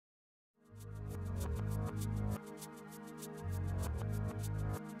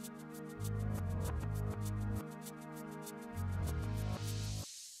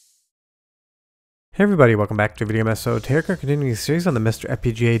Hey everybody, welcome back to Video Mess. So Terasic continuing the series on the MiSTer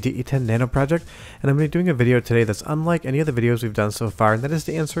FPGA DE10 Nano project, and I'm going to be doing a video today that's unlike any of the videos we've done so far, and that is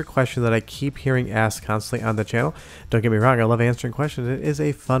to answer a question that I keep hearing asked constantly on the channel. Don't get me wrong, I love answering questions. It is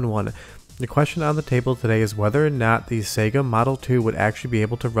a fun one. The question on the table today is whether or not the Sega Model 2 would actually be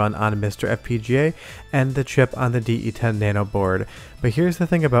able to run on MiSTer FPGA and the chip on the DE10 Nano board. But here's the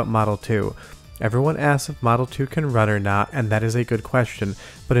thing about Model 2. Everyone asks if Model 2 can run or not, and that is a good question,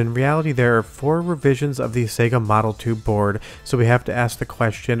 but in reality there are 4 revisions of the Sega Model 2 board, so we have to ask the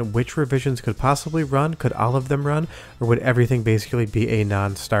question, which revisions could possibly run? Could all of them run? Or would everything basically be a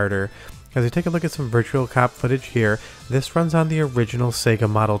non-starter? As we take a look at some Virtua Cop footage here, this runs on the original Sega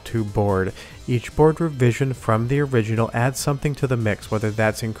Model 2 board. Each board revision from the original adds something to the mix, whether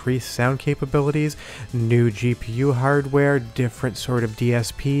that's increased sound capabilities, new GPU hardware, different sort of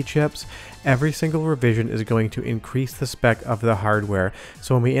DSP chips. Every single revision is going to increase the spec of the hardware.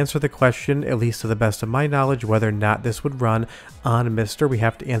 So when we answer the question, at least to the best of my knowledge, whether or not this would run on MiSTer, we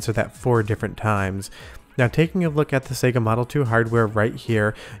have to answer that 4 different times. Now taking a look at the Sega Model 2 hardware right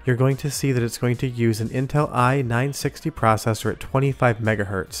here, you're going to see that it's going to use an Intel i960 processor at 25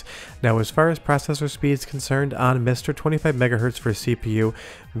 MHz. Now as far as processor speed is concerned on MiSTer, 25 MHz for CPU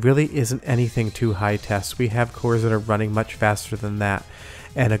really isn't anything too high test. We have cores that are running much faster than that.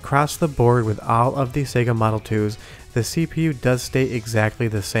 And across the board with all of the Sega Model 2s, the CPU does stay exactly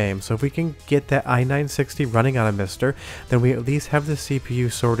the same. So if we can get that i960 running on a MiSTer, then we at least have the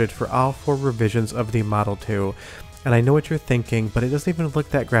CPU sorted for all 4 revisions of the Model 2. And I know what you're thinking, but it doesn't even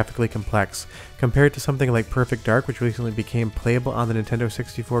look that graphically complex. Compared to something like Perfect Dark, which recently became playable on the Nintendo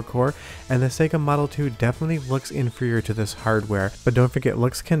 64 core, and the Sega Model 2 definitely looks inferior to this hardware. But don't forget,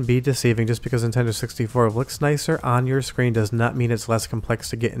 looks can be deceiving. Just because Nintendo 64 looks nicer on your screen does not mean it's less complex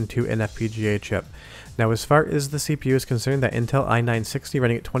to get into an FPGA chip. Now as far as the CPU is concerned, that Intel i960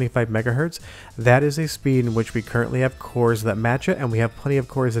 running at 25 MHz, that is a speed in which we currently have cores that match it, and we have plenty of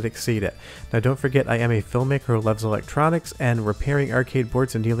cores that exceed it. Now don't forget, I am a filmmaker who loves electronics and repairing arcade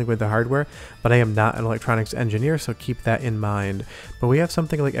boards and dealing with the hardware, but I am not an electronics engineer, so keep that in mind. But we have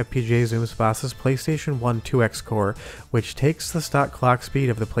something like FPGA Zoom's Boss's PlayStation 1 2X core, which takes the stock clock speed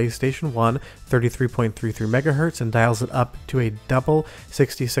of the PlayStation 1, 33.33 MHz, and dials it up to a double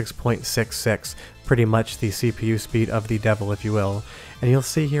 66.66. Pretty much the CPU speed of the devil, if you will. And you'll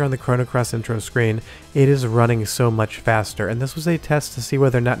see here on the Chrono Cross intro screen, it is running so much faster, and this was a test to see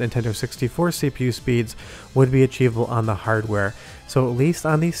whether or not Nintendo 64 CPU speeds would be achievable on the hardware. So at least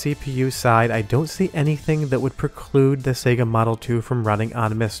on the CPU side, I don't see anything that would preclude the Sega Model 2 from running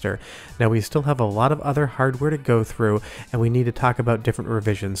on MiSTer. Now we still have a lot of other hardware to go through, and we need to talk about different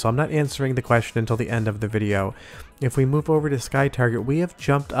revisions, so I'm not answering the question until the end of the video. If we move over to SkyTarget, we have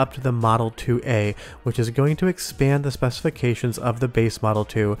jumped up to the Model 2A, which is going to expand the specifications of the base Model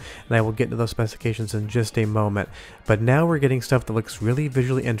 2, and I will get into those specifications in just a moment. But now we're getting stuff that looks really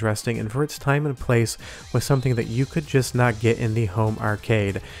visually interesting, and for its time and place was something that you could just not get in the home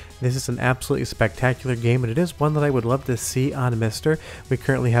arcade. This is an absolutely spectacular game, and it is one that I would love to see on MiSTer. We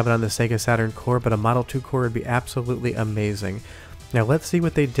currently have it on the Sega Saturn core, but a Model 2 core would be absolutely amazing. Now let's see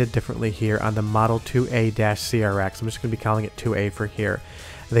what they did differently here on the Model 2A-CRX. I'm just going to be calling it 2A for here.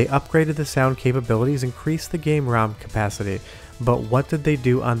 They upgraded the sound capabilities, increased the game ROM capacity. But what did they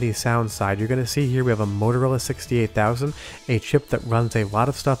do on the sound side? You're going to see here we have a Motorola 68000, a chip that runs a lot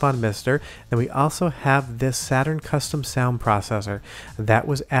of stuff on MiSTer. Then we also have this Saturn custom sound processor that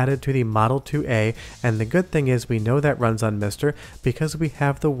was added to the Model 2A, and the good thing is we know that runs on MiSTer because we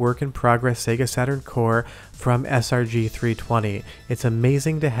have the work in progress Sega Saturn core from SRG 320. It's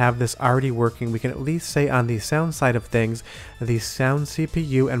amazing to have this already working. We can at least say on the sound side of things, the sound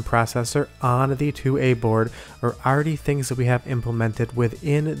CPU and processor on the 2A board are already things that we have implemented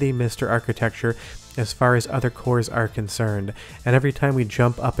within the MiSTer architecture as far as other cores are concerned. And every time we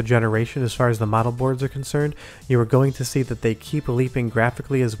jump up a generation as far as the model boards are concerned, you are going to see that they keep leaping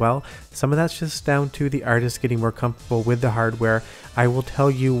graphically as well. Some of that's just down to the artist getting more comfortable with the hardware. I will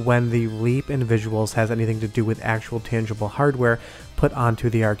tell you when the leap in visuals has anything to do with actual tangible hardware put onto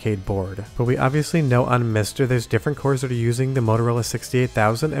the arcade board. But we obviously know on MiSTer there's different cores that are using the Motorola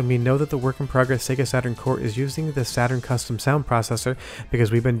 68000, and we know that the work in progress Sega Saturn core is using the Saturn custom sound processor because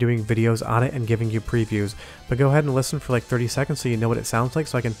we've been doing videos on it and giving you previews. But go ahead and listen for like 30 seconds so you know what it sounds like,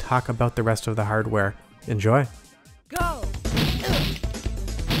 so I can talk about the rest of the hardware. Enjoy! Go!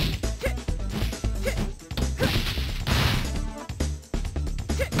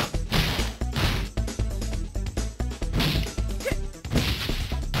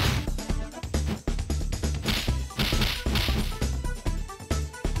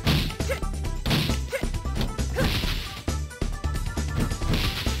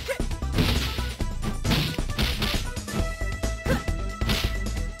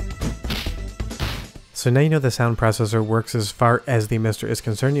 So now you know the sound processor works as far as the MiSTer is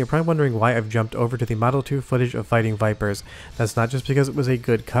concerned. You're probably wondering why I've jumped over to the Model 2 footage of fighting Vipers. That's not just because it was a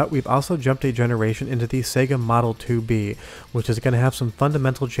good cut, we've also jumped a generation into the Sega Model 2B, which is going to have some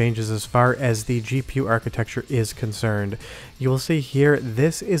fundamental changes as far as the GPU architecture is concerned. You will see here,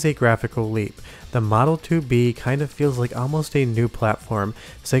 this is a graphical leap. The Model 2B kind of feels like almost a new platform.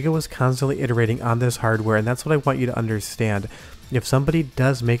 Sega was constantly iterating on this hardware, and that's what I want you to understand. If somebody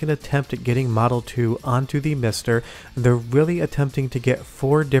does make an attempt at getting Model 2 onto the MiSTer, they're really attempting to get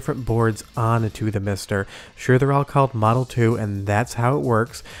 4 different boards onto the MiSTer. Sure, they're all called Model 2 and that's how it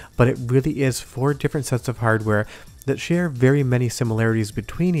works, but it really is 4 different sets of hardware that share very many similarities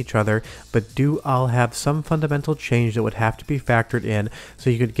between each other, but do all have some fundamental change that would have to be factored in so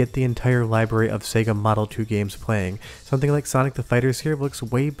you could get the entire library of Sega Model 2 games playing. Something like Sonic the Fighters here looks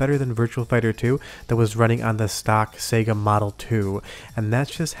way better than Virtua Fighter 2 that was running on the stock Sega Model 2, and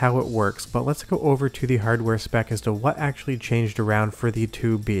that's just how it works. But let's go over to the hardware spec as to what actually changed around for the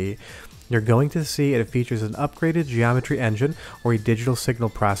 2B. You're going to see it features an upgraded geometry engine or a digital signal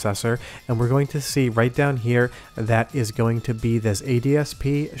processor, and we're going to see right down here that is going to be this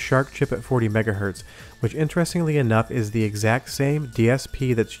ADSP Shark chip at 40 MHz, which interestingly enough is the exact same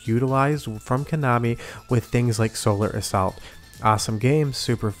DSP that's utilized from Konami with things like Solar Assault. Awesome game,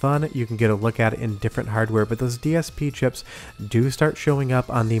 super fun, you can get a look at it in different hardware, but those DSP chips do start showing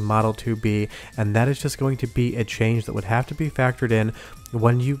up on the Model 2B, and that is just going to be a change that would have to be factored in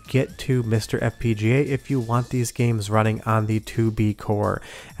when you get to MiSTer FPGA if you want these games running on the 2B core.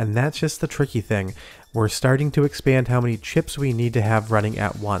 And that's just the tricky thing. We're starting to expand how many chips we need to have running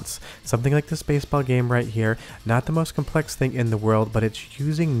at once. Something like this baseball game right here, not the most complex thing in the world, but it's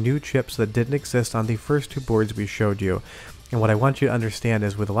using new chips that didn't exist on the first 2 boards we showed you. And what I want you to understand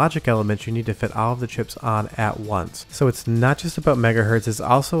is with logic elements, you need to fit all of the chips on at once. So it's not just about megahertz, it's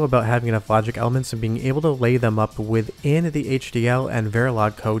also about having enough logic elements and being able to lay them up within the HDL and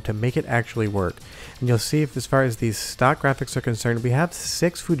Verilog code to make it actually work. And you'll see if as far as these stock graphics are concerned, we have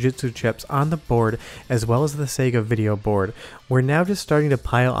 6 Fujitsu chips on the board as well as the Sega video board. We're now just starting to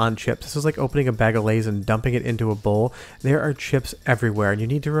pile on chips. This is like opening a bag of Lay's and dumping it into a bowl. There are chips everywhere, and you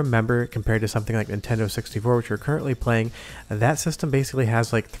need to remember, compared to something like Nintendo 64, which we're currently playing, that system basically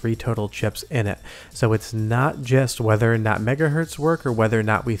has like 3 total chips in it. So it's not just whether or not megahertz work or whether or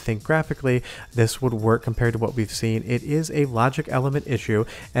not we think graphically this would work compared to what we've seen. It is a logic element issue,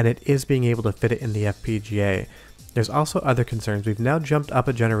 and it is being able to fit it in the FPGA. There's also other concerns. We've now jumped up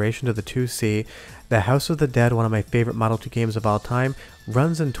a generation to the 2C. The House of the Dead, one of my favorite Model 2 games of all time,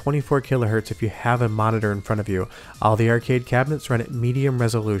 runs in 24 kHz if you have a monitor in front of you. All the arcade cabinets run at medium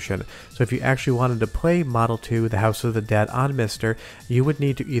resolution. So if you actually wanted to play Model 2, The House of the Dead on MiSTer, you would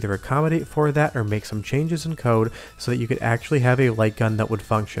need to either accommodate for that or make some changes in code so that you could actually have a light gun that would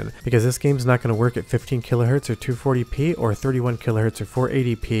function. Because this game's not going to work at 15 kHz or 240p or 31 kHz or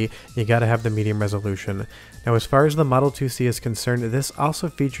 480p, you gotta have the medium resolution. Now as far as the Model 2C is concerned, this also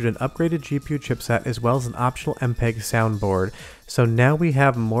featured an upgraded GPU chipset as well as an optional MPEG soundboard. So now we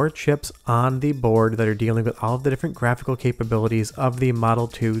have more chips on the board that are dealing with all of the different graphical capabilities of the Model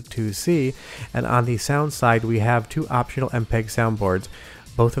 2 2C, and on the sound side we have 2 optional MPEG soundboards.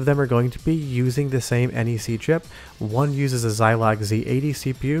 Both of them are going to be using the same NEC chip. One uses a Zilog Z80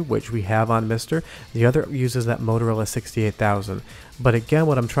 CPU, which we have on MiSTer. The other uses that Motorola 68000. But again,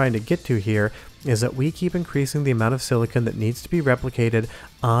 what I'm trying to get to here is that we keep increasing the amount of silicon that needs to be replicated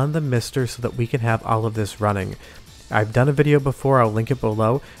on the MiSTer so that we can have all of this running. I've done a video before, I'll link it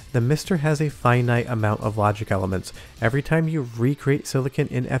below. The MiSTer has a finite amount of logic elements. Every time you recreate silicon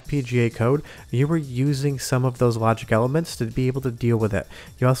in FPGA code, you are using some of those logic elements to be able to deal with it.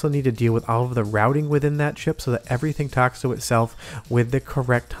 You also need to deal with all of the routing within that chip so that everything talks to itself with the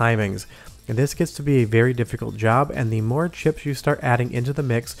correct timings. And this gets to be a very difficult job, and the more chips you start adding into the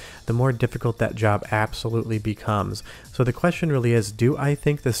mix, the more difficult that job absolutely becomes. So the question really is, do I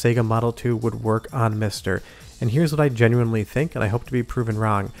think the Sega Model 2 would work on MiSTer? And here's what I genuinely think, and I hope to be proven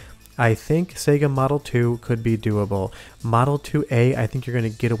wrong. I think Sega Model 2 could be doable. Model 2A I think you're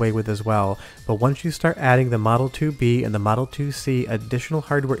going to get away with as well, but once you start adding the Model 2B and the Model 2C additional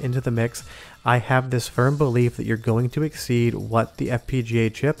hardware into the mix, I have this firm belief that you're going to exceed what the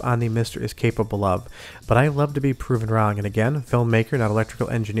FPGA chip on the MiSTer is capable of. But I love to be proven wrong, and again, filmmaker, not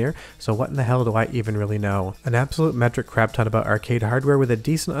electrical engineer, so what in the hell do I even really know? An absolute metric crap ton about arcade hardware with a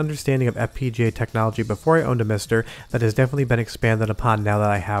decent understanding of FPGA technology before I owned a MiSTer that has definitely been expanded upon now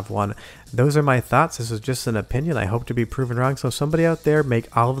that I have one. Those are my thoughts. This is just an opinion. I hope to be proven wrong, so somebody out there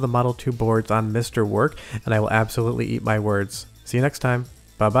make all of the Model 2 boards on MiSTer work, and I will absolutely eat my words. See you next time.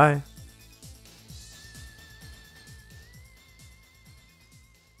 Bye-bye.